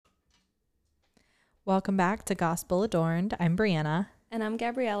Welcome back to Gospel Adorned. I'm Breanna. And I'm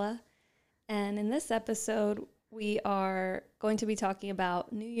Gabriella. And in this episode, we are going to be talking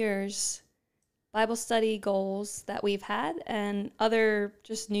about New Year's Bible study goals that we've had and other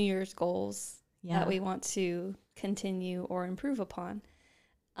just New Year's goals that we want to continue or improve upon.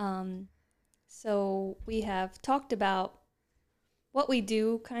 So we have talked about what we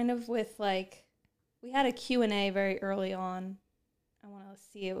do kind of with we had a Q&A very early on. I want to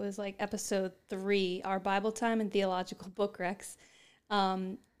see, it was like episode 3, our Bible time and theological book recs.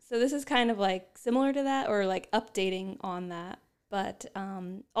 So this is kind of like similar to that, or like updating on that, but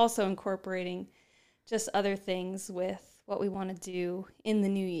also incorporating just other things with what we want to do in the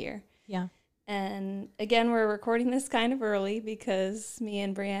new year. Yeah. And again, we're recording this kind of early because me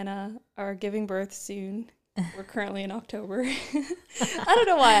and Breanna are giving birth soon. We're currently in October. I don't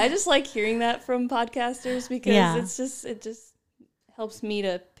know why. I just like hearing that from podcasters because it just helps me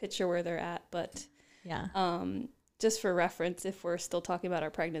to picture where they're at. But just for reference, if we're still talking about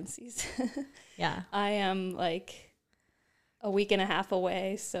our pregnancies, I am like a week and a half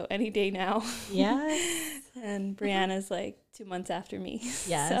away, so any day now. Yes. And Brianna's like 2 months after me.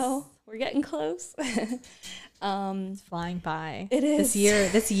 Yes. So we're getting close. It's flying by. It is.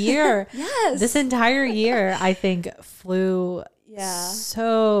 This year, yes. This entire year, I think flew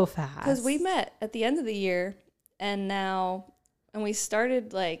so fast. Because we met at the end of the year, and we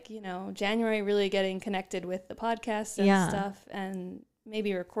started January really getting connected with the podcast and stuff, and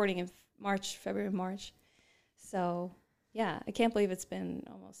maybe recording in February, March. So yeah, I can't believe it's been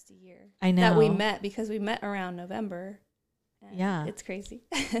almost a year. I know. That we met, because we met around November. And it's crazy.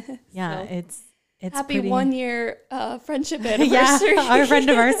 Yeah, so, it's happy pretty... 1 year friendship anniversary. Yeah, our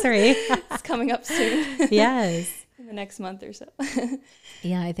friendiversary. It's coming up soon. Yes. In the next month or so.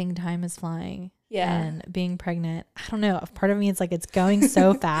 Yeah, I think time is flying. Yeah. And being pregnant, I don't know. Part of me is like, it's going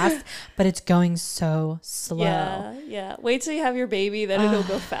so fast, but it's going so slow. Yeah. Wait till you have your baby, then it'll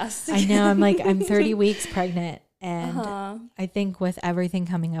go fast again. I know. I'm 30 weeks pregnant. And I think with everything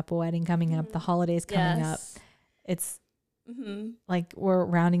coming up, a wedding coming up, the holidays coming up, it's like we're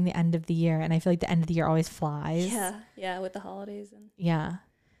rounding the end of the year. And I feel like the end of the year always flies. Yeah, with the holidays. Yeah,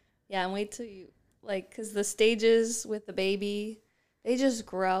 and wait till you, because the stages with the baby, they just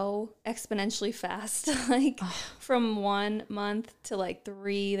grow exponentially fast. From 1 month to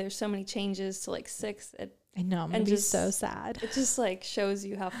 3, there's so many changes to 6. I know, I'm going to be so sad. It just shows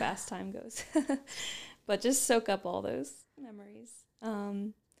you how fast time goes. But just soak up all those memories.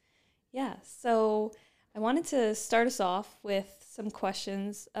 So I wanted to start us off with some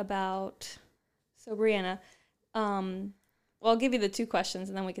questions about, so Breanna, I'll give you the 2 questions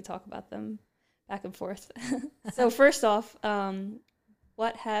and then we could talk about them back and forth. So first off,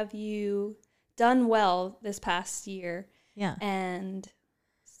 what have you done well this past year? Yeah. And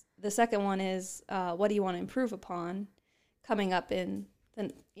the second one is, what do you want to improve upon coming up in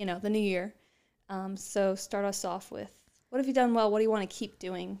the new year? So start us off with, what have you done well? What do you want to keep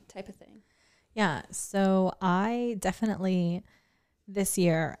doing, type of thing? Yeah. So I definitely this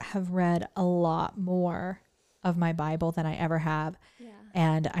year have read a lot more of my Bible than I ever have. Yeah.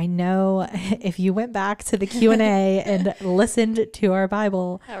 And I know if you went back to the Q&A and listened to our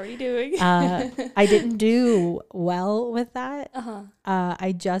Bible. How are you doing? I didn't do well with that.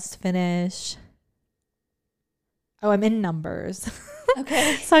 I just finished. Oh, I'm in Numbers.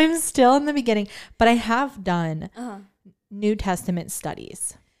 Okay. So I'm still in the beginning, but I have done New Testament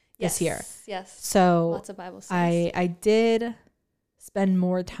studies this year. Yes. So lots of Bible studies. I did spend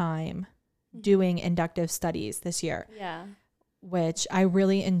more time doing inductive studies this year. Yeah. Which I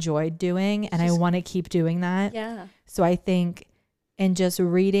really enjoyed doing, and I want to keep doing that. Yeah. So I think in just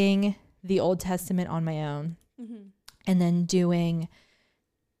reading the Old Testament on my own and then doing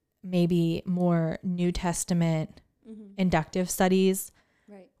maybe more New Testament inductive studies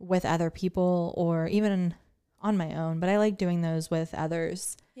with other people, or even on my own, but I like doing those with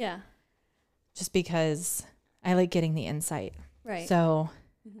others. Yeah. Just because I like getting the insight. Right. So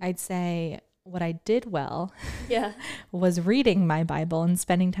I'd say what I did well was reading my Bible and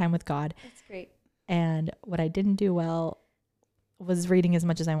spending time with God. That's great. And what I didn't do well was reading as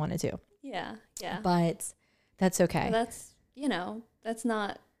much as I wanted to. Yeah. But that's okay. Well, that's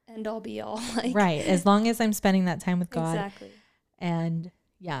not end all be all. Right. As long as I'm spending that time with God. Exactly. And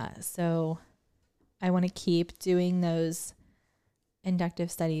so I want to keep doing those inductive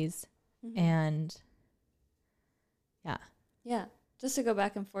studies and just to go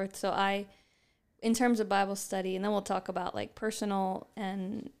back and forth. So in terms of Bible study, and then we'll talk about personal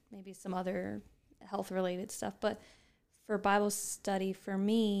and maybe some other health related stuff, but for Bible study for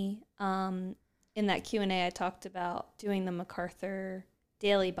me, in that Q&A, I talked about doing the MacArthur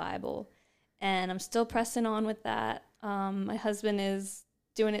Daily Bible. and I'm still pressing on with that. My husband is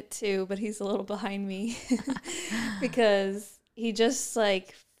doing it too, but he's a little behind me because he just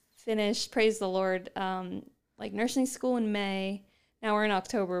like finished, praise the Lord, like nursing school in May. Now we're in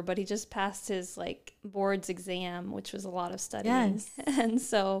October, but he just passed his like boards exam, which was a lot of studying. Yes. And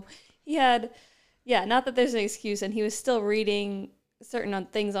so he had, not that there's an excuse, and he was still reading certain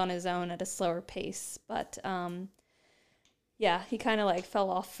things on his own at a slower pace. But he kind of like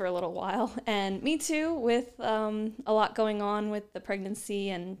fell off for a little while. And me too, with a lot going on with the pregnancy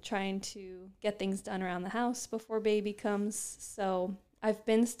and trying to get things done around the house before baby comes. So I've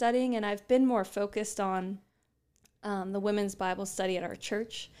been studying, and I've been more focused on the women's Bible study at our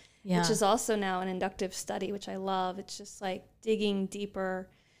church, which is also now an inductive study, which I love. It's just like digging deeper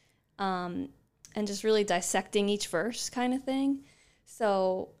and just really dissecting each verse kind of thing.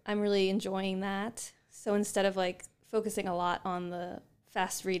 So I'm really enjoying that. So instead of like focusing a lot on the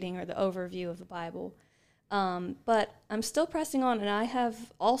fast reading or the overview of the Bible, but I'm still pressing on, and I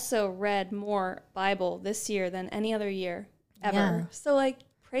have also read more Bible this year than any other year ever. Yeah. So like,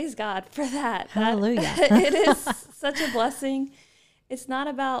 praise God for that. Hallelujah. It is such a blessing. It's not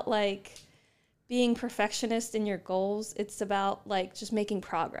about like being perfectionist in your goals. It's about like just making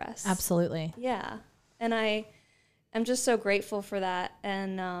progress. Absolutely. Yeah. And I'm just so grateful for that,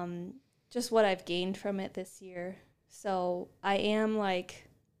 and just what I've gained from it this year. So I am like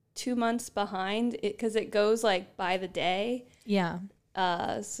 2 months behind it because it goes like by the day. Yeah.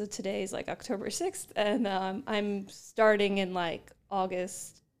 So today's like October 6th, and I'm starting in like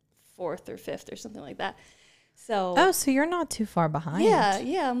August 4th or 5th or something like that. So so you're not too far behind.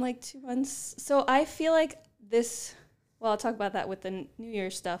 Yeah, I'm like 2 months. So I feel like this, well, I'll talk about that with the New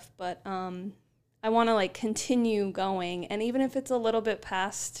Year's stuff, but I want to like continue going, and even if it's a little bit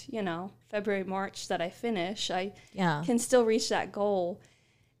past, February, March that I finish, I can still reach that goal.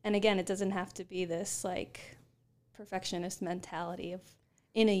 And again, it doesn't have to be this like perfectionist mentality of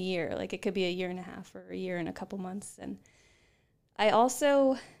in a year. Like it could be a year and a half or a year and a couple months. And I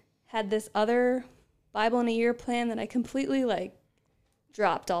also had this other Bible in a year plan that I completely like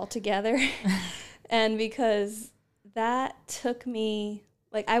dropped altogether. And because that took me,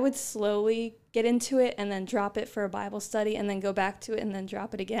 like I would slowly get into it and then drop it for a Bible study and then go back to it and then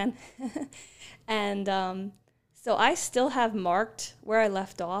drop it again. And so I still have marked where I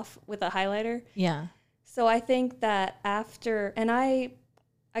left off with a highlighter. Yeah. So I think that after, and I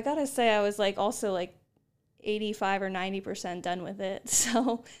gotta say I was like also like 85 or 90% done with it.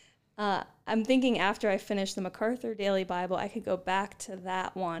 So I'm thinking after I finish the MacArthur Daily Bible, I could go back to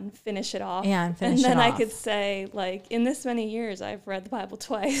that one, finish it off. Yeah, and then I could say, like, in this many years, I've read the Bible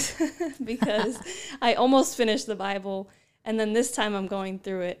twice because I almost finished the Bible, and then this time I'm going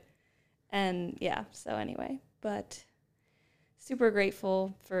through it. And yeah, so anyway, but super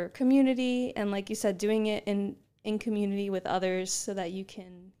grateful for community, and like you said, doing it in community with others so that you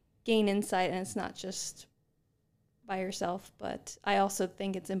can gain insight, and it's not just by yourself. But I also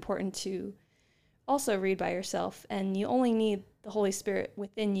think it's important to also read by yourself, and you only need the Holy Spirit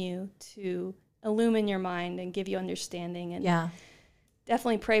within you to illumine your mind and give you understanding. And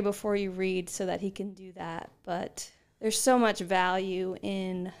definitely pray before you read so that he can do that. But there's so much value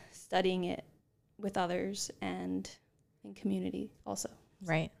in studying it with others and in community also.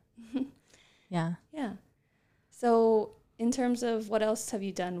 Right. Yeah. Yeah. So in terms of what else have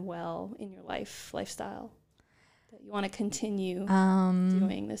you done well in your lifestyle that you want to continue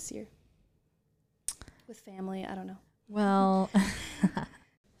doing this year with family? I don't know. Well,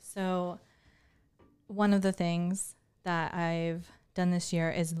 so one of the things that I've done this year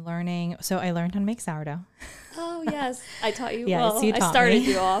is learning. So I learned how to make sourdough. Oh, yes. I taught you. Yeah, well, so you I taught started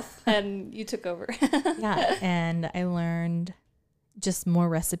me. you off and you took over. Yeah. And I learned just more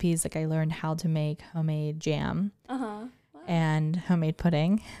recipes. Like I learned how to make homemade jam Wow. and homemade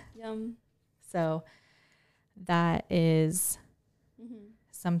pudding. Yum. So that is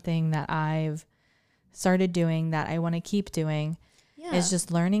something that I've started doing that I want to keep doing. Yeah. Is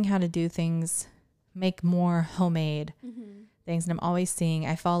just learning how to do things, make more homemade things. And I'm always seeing,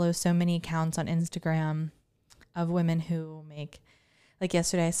 I follow so many accounts on Instagram of women who make, like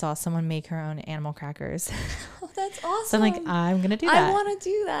yesterday I saw someone make her own animal crackers. Oh, that's awesome. So I'm like, I'm going to do that. I want to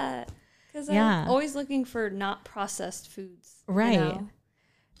do that because I'm always looking for not processed foods. Right. You know?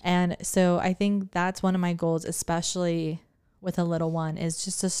 And so I think that's one of my goals, especially with a little one, is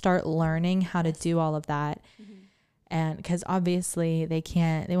just to start learning how to do all of that. And because obviously they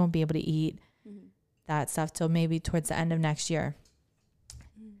won't be able to eat that stuff till maybe towards the end of next year.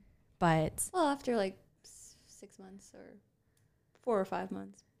 But well, after like 6 months or 4 or 5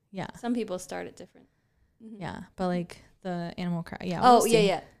 months. Yeah. Some people start it different. Yeah. But like the animal We'll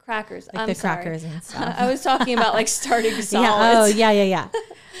see. Crackers. Like the crackers and stuff. I was talking about like starting solids. Yeah. Oh, yeah.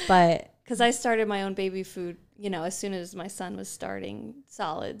 But because I started my own baby food, as soon as my son was starting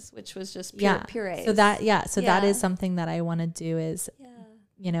solids, which was just purees. So that is something that I want to do is,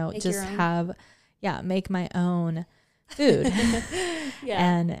 Make just make my own food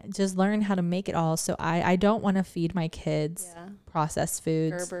and just learn how to make it all. So I don't want to feed my kids processed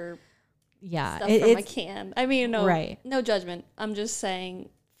foods. Gerber stuff from a can. I mean, no judgment. I'm just saying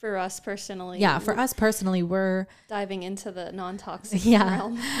for us personally. Yeah, for us personally, we're diving into the non-toxic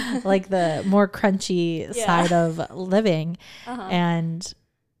realm. Like the more crunchy side of living. And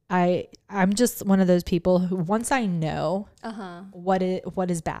I'm just one of those people who once I know what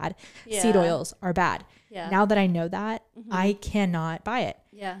is bad, seed oils are bad. Yeah. Now that I know that, I cannot buy it.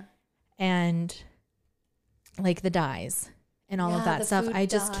 Yeah. And like the dyes and all of that stuff, I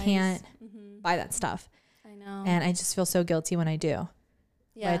just can't buy that stuff. I know. And I just feel so guilty when I do.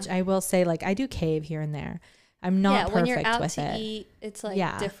 Yeah. Which I will say, like, I do cave here and there. I'm not perfect with it. When you're out to eat, it's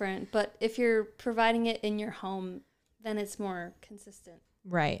like different. But if you're providing it in your home, then it's more consistent.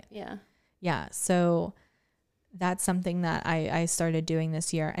 Right. Yeah. Yeah. So that's something that I started doing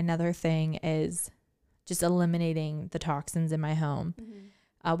this year. Another thing is just eliminating the toxins in my home.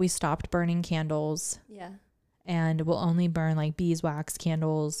 We stopped burning candles. Yeah. And we'll only burn like beeswax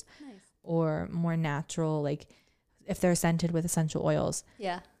candles or more natural, like if they're scented with essential oils.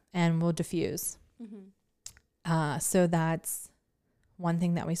 Yeah. And we'll diffuse. So that's one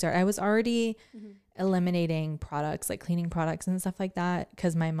thing that we started. I was already eliminating products, like cleaning products and stuff like that,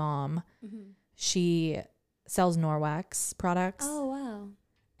 because my mom, she sells Norwex products. Oh, wow.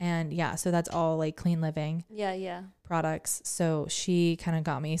 And so that's all like clean living products. So she kind of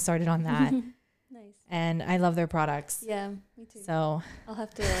got me started on that. Nice. And I love their products. Yeah, me too. So I'll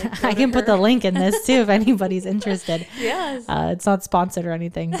have to I can put the link in this too if anybody's interested. Yes. It's not sponsored or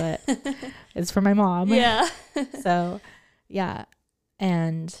anything, but it's for my mom. Yeah. So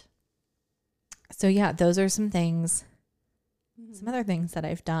and so those are some things, some other things that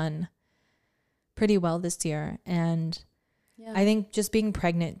I've done pretty well this year. And I think just being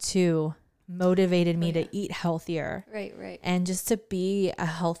pregnant too motivated me to eat healthier. Right. And just to be a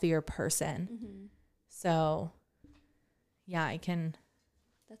healthier person. So I can.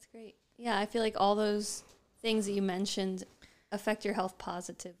 That's great. Yeah, I feel like all those things that you mentioned affect your health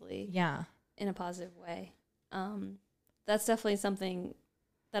positively. Yeah. In a positive way. That's definitely something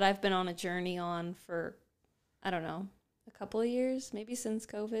that I've been on a journey on for, I don't know, a couple of years, maybe since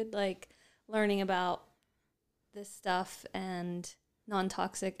COVID, like learning about this stuff and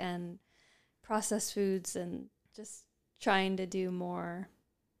non-toxic and processed foods and just trying to do more,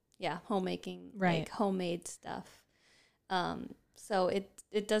 homemaking, like homemade stuff. So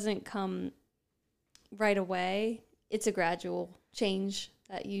it doesn't come right away. It's a gradual change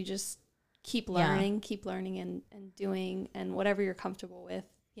that you just keep learning and doing, and whatever you're comfortable with,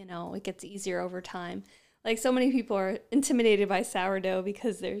 it gets easier over time. Like so many people are intimidated by sourdough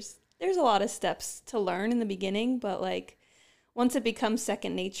because there's a lot of steps to learn in the beginning, but like once it becomes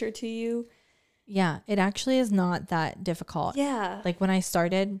second nature to you. Yeah, it actually is not that difficult. Yeah. Like when I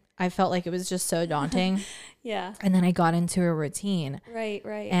started, I felt like it was just so daunting. Yeah. And then I got into a routine. Right.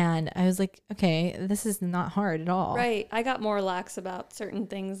 And I was like, okay, this is not hard at all. Right. I got more lax about certain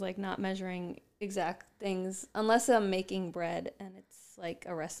things, like not measuring exact things, unless I'm making bread and it's like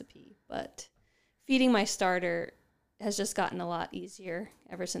a recipe. But feeding my starter has just gotten a lot easier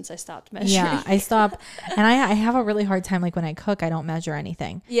ever since I stopped measuring. Yeah, I stopped. And I have a really hard time, like when I cook, I don't measure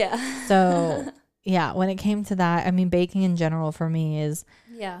anything. Yeah. So when it came to that, I mean, baking in general for me is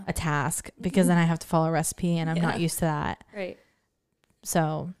a task because then I have to follow a recipe and I'm not used to that. Right.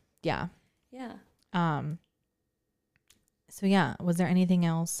 So, yeah. So, was there anything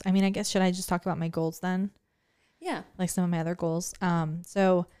else? I mean, I guess, should I just talk about my goals then? Yeah. Like some of my other goals.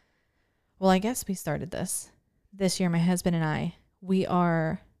 I guess we started this year, my husband and I, we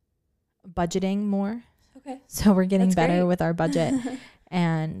are budgeting more. Okay. So we're getting better with our budget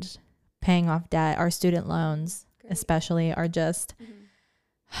and paying off debt. Our student loans, especially, are just,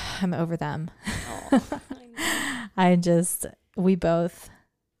 I'm over them. We both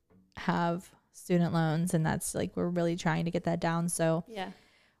have student loans, and that's like, we're really trying to get that down. So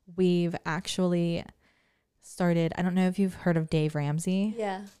we've actually started, I don't know if you've heard of Dave Ramsey.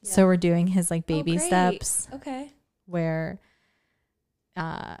 Yeah. So we're doing his like baby steps. Okay. Where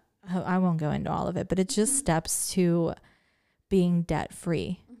I won't go into all of it, but it's just steps to being debt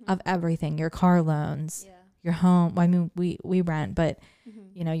free of everything, your car loans, your home. I mean, we rent, but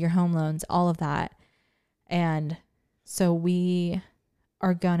your home loans, all of that. And so we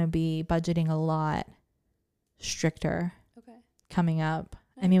are going to be budgeting a lot stricter coming up.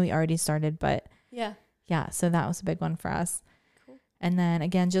 I mean, we already started, but yeah. So that was a big one for us. Cool. And then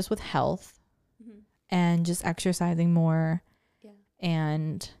again, just with health and just exercising more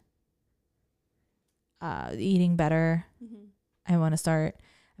and eating better. I want to start.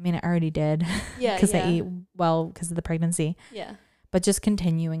 I mean, I already did because I ate well because of the pregnancy. Yeah. But just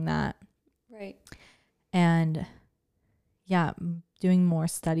continuing that. Right. And doing more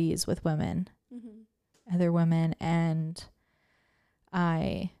studies with women, other women. And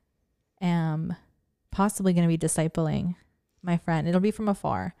I am possibly going to be discipling my friend. It'll be from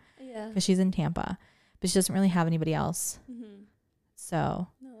afar because she's in Tampa, but she doesn't really have anybody else. So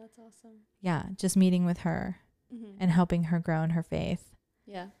no, that's awesome. Yeah, just meeting with her and helping her grow in her faith.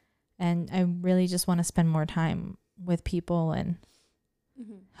 Yeah. And I really just want to spend more time with people and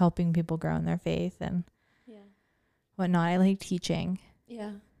helping people grow in their faith and whatnot. I like teaching.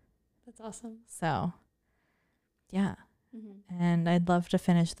 Yeah, that's awesome. So, yeah. And I'd love to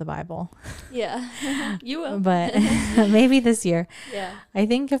finish the Bible. Yeah, you will. But maybe this year. Yeah. I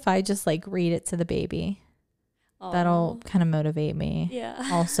think if I just like read it to the baby, that'll kind of motivate me. Yeah.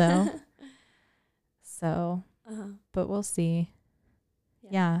 Also. So, but we'll see.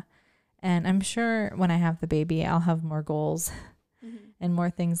 Yeah. And I'm sure when I have the baby, I'll have more goals and more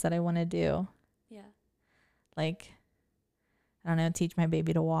things that I want to do. Yeah. Like, I don't know, teach my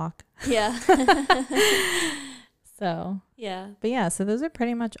baby to walk. Yeah. So, yeah. But yeah, so those are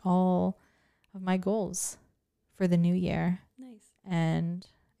pretty much all of my goals for the new year. Nice. And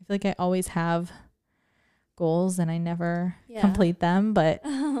I feel like I always have goals and I never complete them, but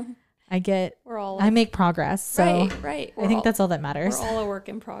I make progress. So right. I think that's all that matters. We're all a work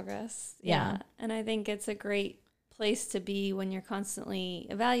in progress. Yeah. And I think it's a great place to be when you're constantly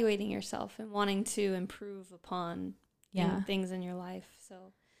evaluating yourself and wanting to improve upon things in your life. So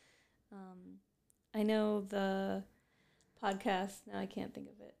I know the podcast, now I can't think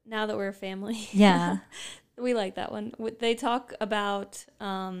of it, Now That We're a Family. Yeah. We like that one. They talk about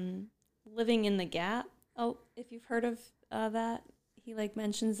living in the gap. Oh, if you've heard of that, he like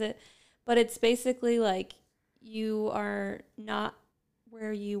mentions it. But it's basically like you are not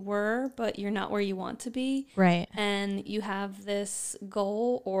where you were, but you're not where you want to be. Right. And you have this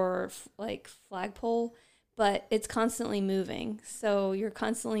goal or like flagpole, but it's constantly moving. So you're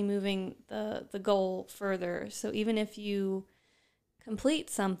constantly moving the goal further. So even if you complete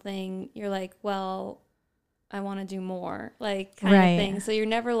something, you're like, well, I want to do more, like kind of thing. So you're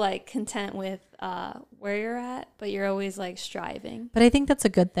never like content with where you're at, but you're always like striving. But I think that's a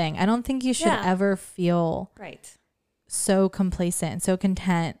good thing. I don't think you should ever feel so complacent, so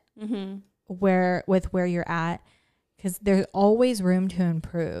content where you're at, because there's always room to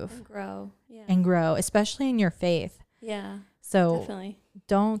improve and grow, especially in your faith. Yeah. So definitely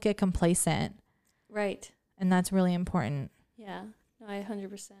don't get complacent. Right. And that's really important. Yeah. No, I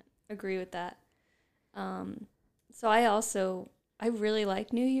 100% agree with that. So I really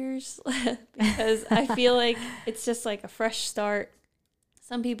like New Year's because I feel like it's just like a fresh start.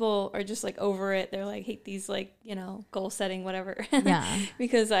 Some people are just like over it. They're like, hate these like, goal setting, whatever. Yeah.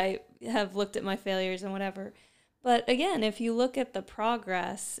 Because I have looked at my failures and whatever. But again, if you look at the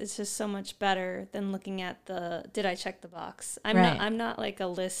progress, it's just so much better than looking at did I check the box? I'm not like a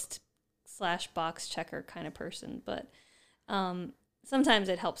list/box checker kind of person, but, sometimes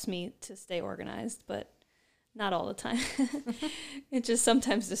it helps me to stay organized, but not all the time. It just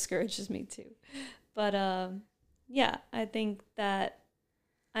sometimes discourages me too. But I think that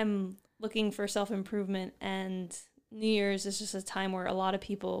I'm looking for self-improvement, and New Year's is just a time where a lot of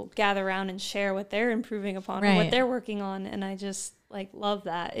people gather around and share what they're improving upon or what they're working on. And I just like love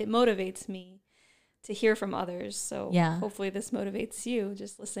that. It motivates me to hear from others. So hopefully this motivates you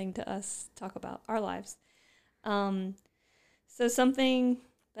just listening to us talk about our lives. So something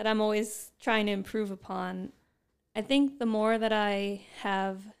that I'm always trying to improve upon, I think the more that I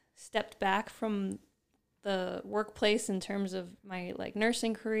have stepped back from the workplace in terms of my like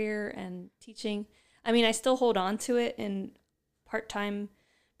nursing career and teaching, I mean, I still hold on to it in part-time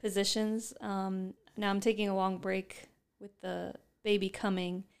positions. Now I'm taking a long break with the baby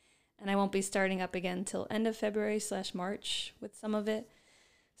coming, and I won't be starting up again till end of February/March with some of it.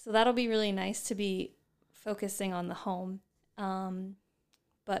 So that'll be really nice to be focusing on the home.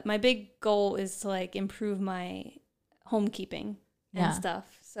 But my big goal is to like improve my homekeeping and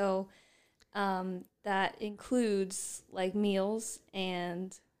stuff. So that includes like meals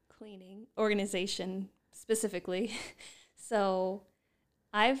and cleaning, organization specifically. So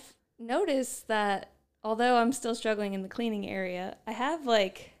I've noticed that although I'm still struggling in the cleaning area, I have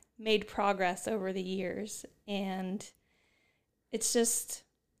like made progress over the years, and it's just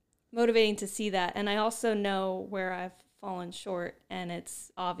motivating to see that. And I also know where I've fallen short, and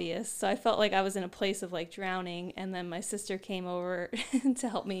it's obvious. So I felt like I was in a place of like drowning, and then my sister came over to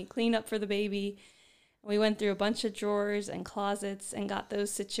help me clean up for the baby. We went through a bunch of drawers and closets and got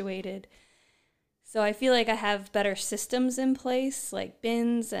those situated. So I feel like I have better systems in place, like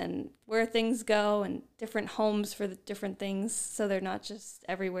bins and where things go and different homes for the different things, so they're not just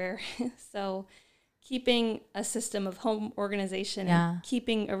everywhere. So keeping a system of home organization and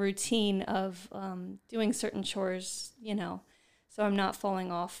keeping a routine of doing certain chores, you know, so I'm not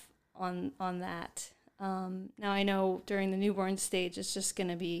falling off on that. Now I know during the newborn stage, it's just going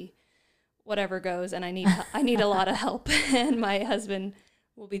to be whatever goes, and I need a lot of help, and my husband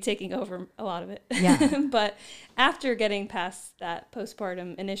will be taking over a lot of it. Yeah. But after getting past that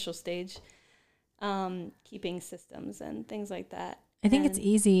postpartum initial stage, keeping systems and things like that. I think it's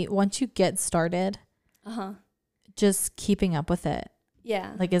easy once you get started. Just keeping up with it.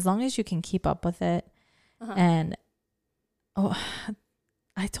 Yeah. Like as long as you can keep up with it. And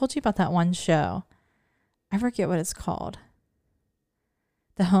I told you about that one show. I forget what it's called.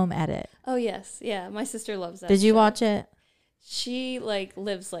 The Home Edit. Oh yes. Yeah. My sister loves that. Did you watch it? She like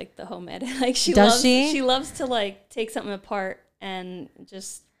lives like the home edit. Like she loves to like take something apart and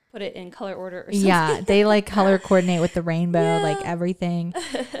just put it in color order or something. Yeah, they like color coordinate with the rainbow, like everything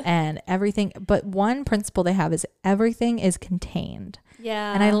and everything. But one principle they have is everything is contained.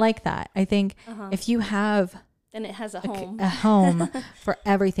 Yeah. And I like that. I think if you have then it has a home. A home for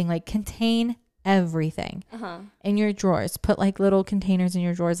everything, like contain everything in your drawers. Put like little containers in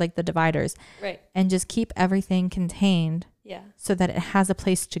your drawers, like the dividers. Right. And just keep everything contained. Yeah. So that it has a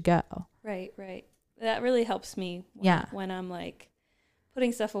place to go. Right, right. That really helps me when I'm like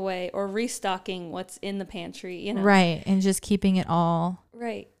putting stuff away or restocking what's in the pantry, you know. Right. And just keeping it all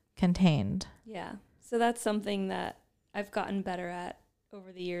contained. Yeah. So that's something that I've gotten better at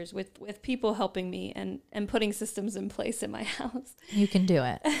over the years with people helping me and putting systems in place in my house. You can do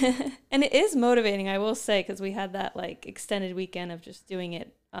it. And it is motivating, I will say, because we had that like extended weekend of just doing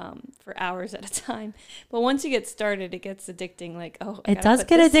it for hours at a time. But once you get started, it gets addicting. Like, it does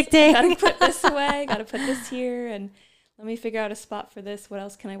get addicting. Gotta put this away, gotta put this here, and let me figure out a spot for this. What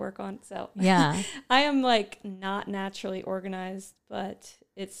else can I work on? So yeah, I am like not naturally organized, but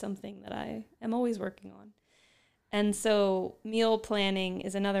it's something that I am always working on. And so meal planning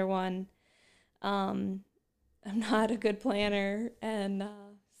is another one. I'm not a good planner, and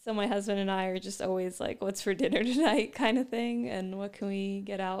so my husband and I are just always like, what's for dinner tonight kind of thing, and what can we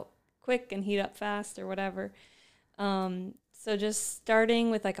get out quick and heat up fast or whatever. So just starting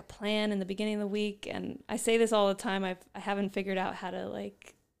with like a plan in the beginning of the week, and I say this all the time, I haven't figured out how to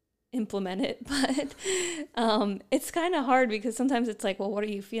like implement it, but it's kind of hard because sometimes it's like, well, what are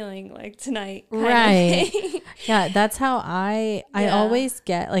you feeling like tonight? Right. Yeah, that's how I always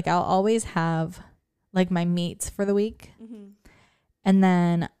get, like, I'll always have like my meats for the week. And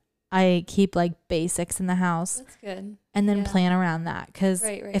then I keep like basics in the house. That's good. And then plan around that. Because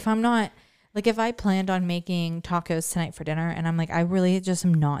if I'm not, like if I planned on making tacos tonight for dinner and I'm like, I really just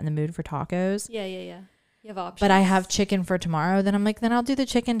am not in the mood for tacos. Yeah. You have options. But I have chicken for tomorrow. Then I'm like, then I'll do the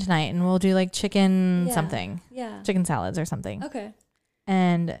chicken tonight and we'll do like chicken something. Yeah. Chicken salads or something. Okay.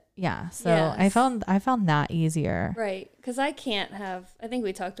 And so I found that easier. Right. Because I can't have, I think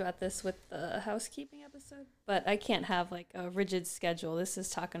we talked about this with the housekeeping episode, but I can't have like a rigid schedule. This is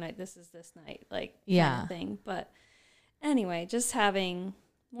taco night. This is this night. Like kind of thing. But anyway, just having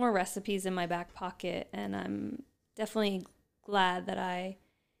more recipes in my back pocket. And I'm definitely glad that I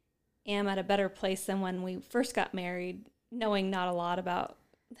am at a better place than when we first got married, knowing not a lot about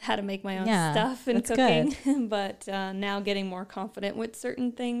how to make my own stuff and cooking, but now getting more confident with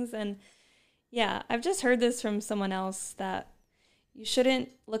certain things. And I've just heard this from someone else that you shouldn't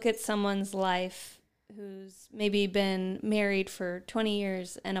look at someone's life who's maybe been married for 20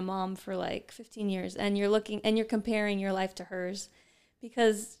 years and a mom for like 15 years, and you're comparing your life to hers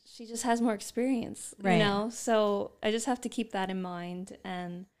because she just has more experience, you know? So I just have to keep that in mind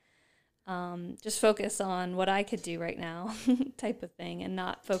and just focus on what I could do right now type of thing, and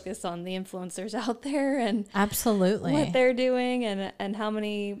not focus on the influencers out there and absolutely what they're doing and how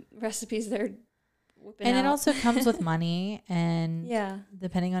many recipes they're whipping and out. It also comes with money, and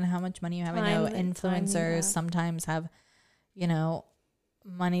depending on how much money you have, I know influencers sometimes have, you know,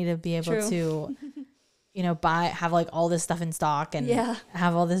 money to be able to, you know, have like all this stuff in stock and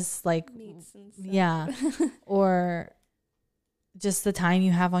have all this like meats and stuff. Or just the time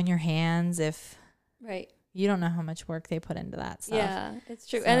you have on your hands if you don't know how much work they put into that stuff. Yeah, it's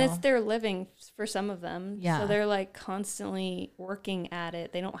true. So, and it's their living for some of them. Yeah. So they're like constantly working at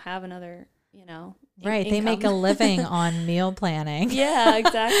it. They don't have another Right. income. They make a living on meal planning. Yeah,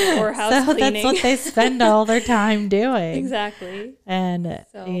 exactly. Or house so cleaning. That's what they spend all their time doing. Exactly. And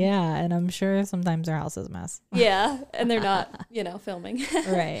so. yeah, and I'm sure sometimes their house is a mess. Yeah, and they're not, filming.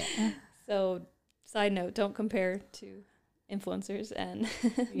 Right. So, side note, don't compare to influencers and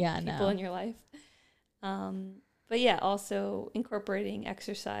people in your life. But yeah, also incorporating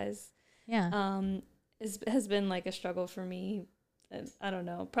exercise. Yeah. Has been like a struggle for me. I don't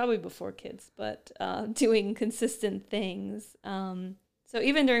know, probably before kids, but doing consistent things. So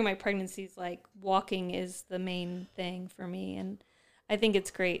even during my pregnancies, like walking is the main thing for me. And I think it's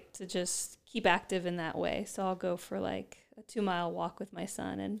great to just keep active in that way. So I'll go for like a 2-mile walk with my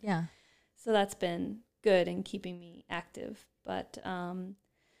son. And so that's been good in keeping me active. But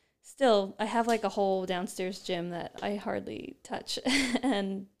still, I have like a whole downstairs gym that I hardly touch.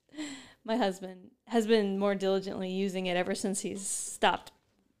 And my husband has been more diligently using it ever since he's stopped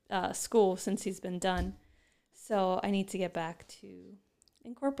school, since he's been done. So I need to get back to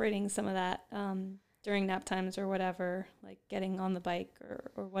incorporating some of that during nap times or whatever, like getting on the bike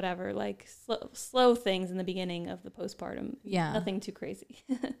or whatever, like slow things in the beginning of the postpartum. Yeah. Nothing too crazy.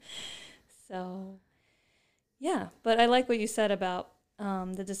 So, yeah. But I like what you said about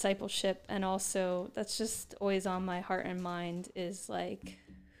the discipleship, and also that's just always on my heart and mind is like,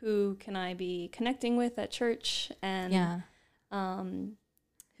 who can I be connecting with at church, and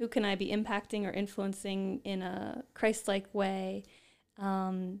who can I be impacting or influencing in a Christ-like way?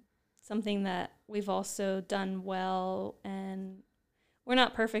 Something that we've also done well, and we're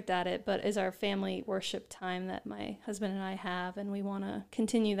not perfect at it, but is our family worship time that my husband and I have, and we want to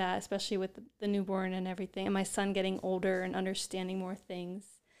continue that, especially with the newborn and everything, and my son getting older and understanding more things.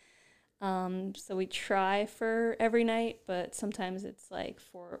 So we try for every night, but sometimes it's like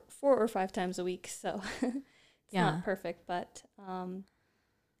 4 or 5 times a week. So it's not perfect, but, and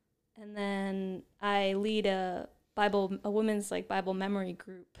then I lead a women's like Bible memory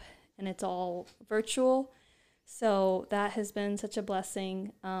group, and it's all virtual. So that has been such a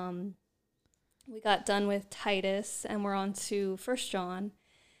blessing. We got done with Titus and we're on to 1 John,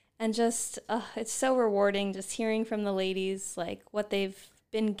 and just, it's so rewarding just hearing from the ladies, like what they've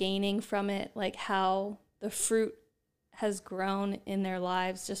been gaining from it, like how the fruit has grown in their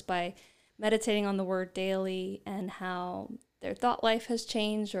lives just by meditating on the word daily, and how their thought life has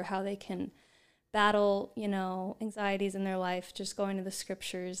changed, or how they can battle, anxieties in their life, just going to the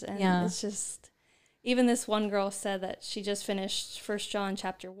scriptures. And it's just, even this one girl said that she just finished 1 John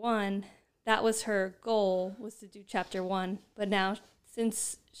chapter 1. That was her goal, was to do chapter 1. But now,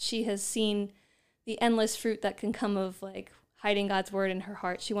 since she has seen the endless fruit that can come of like hiding God's word in her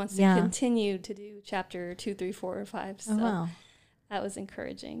heart, she wants to continue to do chapter 2, 3, 4, or 5. So that was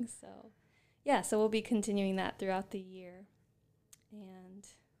encouraging. So so we'll be continuing that throughout the year. And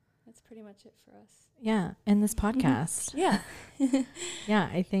that's pretty much it for us. Yeah. And this podcast.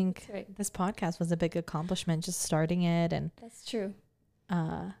 I think this podcast was a big accomplishment, just starting it. And that's true.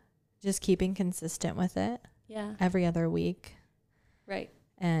 Just keeping consistent with it. Yeah. Every other week. Right.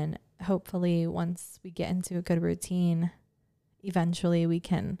 And hopefully once we get into a good routine, eventually we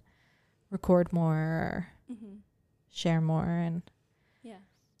can record more or share more, and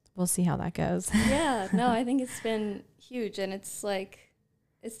we'll see how that goes. No, I think it's been huge, and it's like,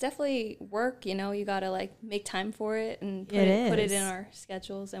 it's definitely work, you got to like make time for it and put it in our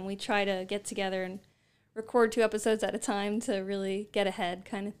schedules, and we try to get together and record 2 episodes at a time to really get ahead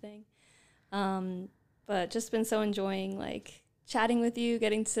kind of thing. But just been so enjoying like chatting with you,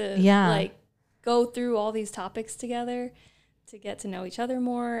 getting to like go through all these topics together, to get to know each other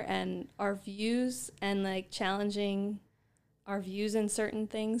more and our views, and like challenging our views in certain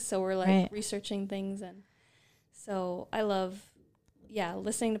things. So we're like researching things. And so I love,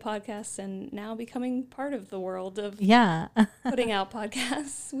 listening to podcasts, and now becoming part of the world of putting out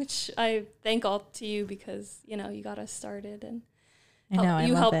podcasts, which I thank all to you, because, you got us started, and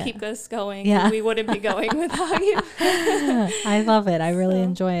you help keep us going. Yeah. We wouldn't be going without you. I love it. I really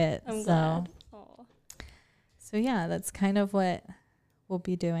enjoy it. I'm glad. So that's kind of what we'll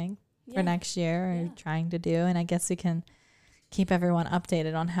be doing for next year, or trying to do. And I guess we can keep everyone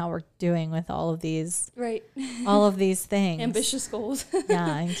updated on how we're doing with all of these, all of these things. Ambitious goals.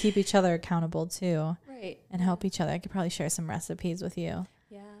 And keep each other accountable too. Right. And help each other. I could probably share some recipes with you.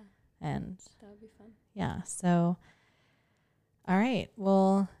 Yeah. And that would be fun. Yeah. So, all right.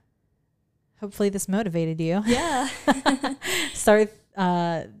 Well, hopefully this motivated you. Yeah. Start,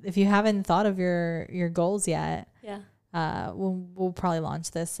 if you haven't thought of your goals yet, we'll probably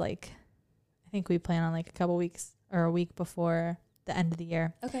launch this, like, I think we plan on like a couple weeks or a week before the end of the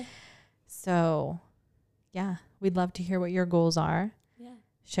year. Okay. So we'd love to hear what your goals are. Yeah.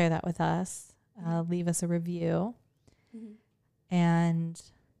 share that with us. Leave us a review and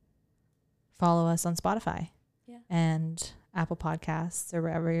follow us on Spotify and Apple Podcasts or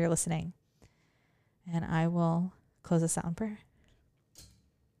wherever you're listening. And I will close us out in prayer.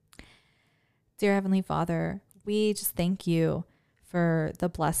 Dear Heavenly Father, we just thank you for the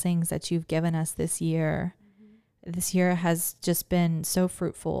blessings that you've given us this year. This year has just been so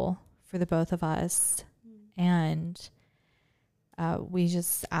fruitful for the both of us. And we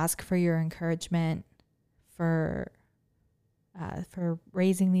just ask for your encouragement for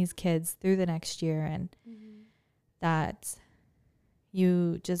raising these kids through the next year, and that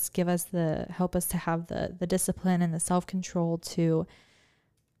you just help us to have the discipline and the self-control to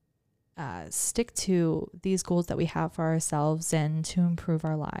stick to these goals that we have for ourselves and to improve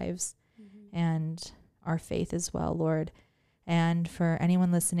our lives and our faith as well, Lord. And for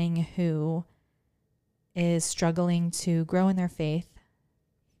anyone listening who is struggling to grow in their faith,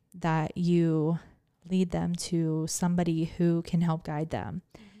 that you lead them to somebody who can help guide them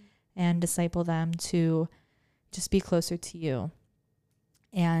and disciple them to just be closer to you.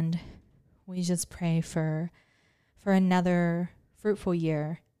 And we just pray for another fruitful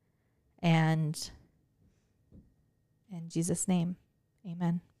year. And in Jesus' name,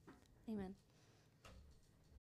 amen.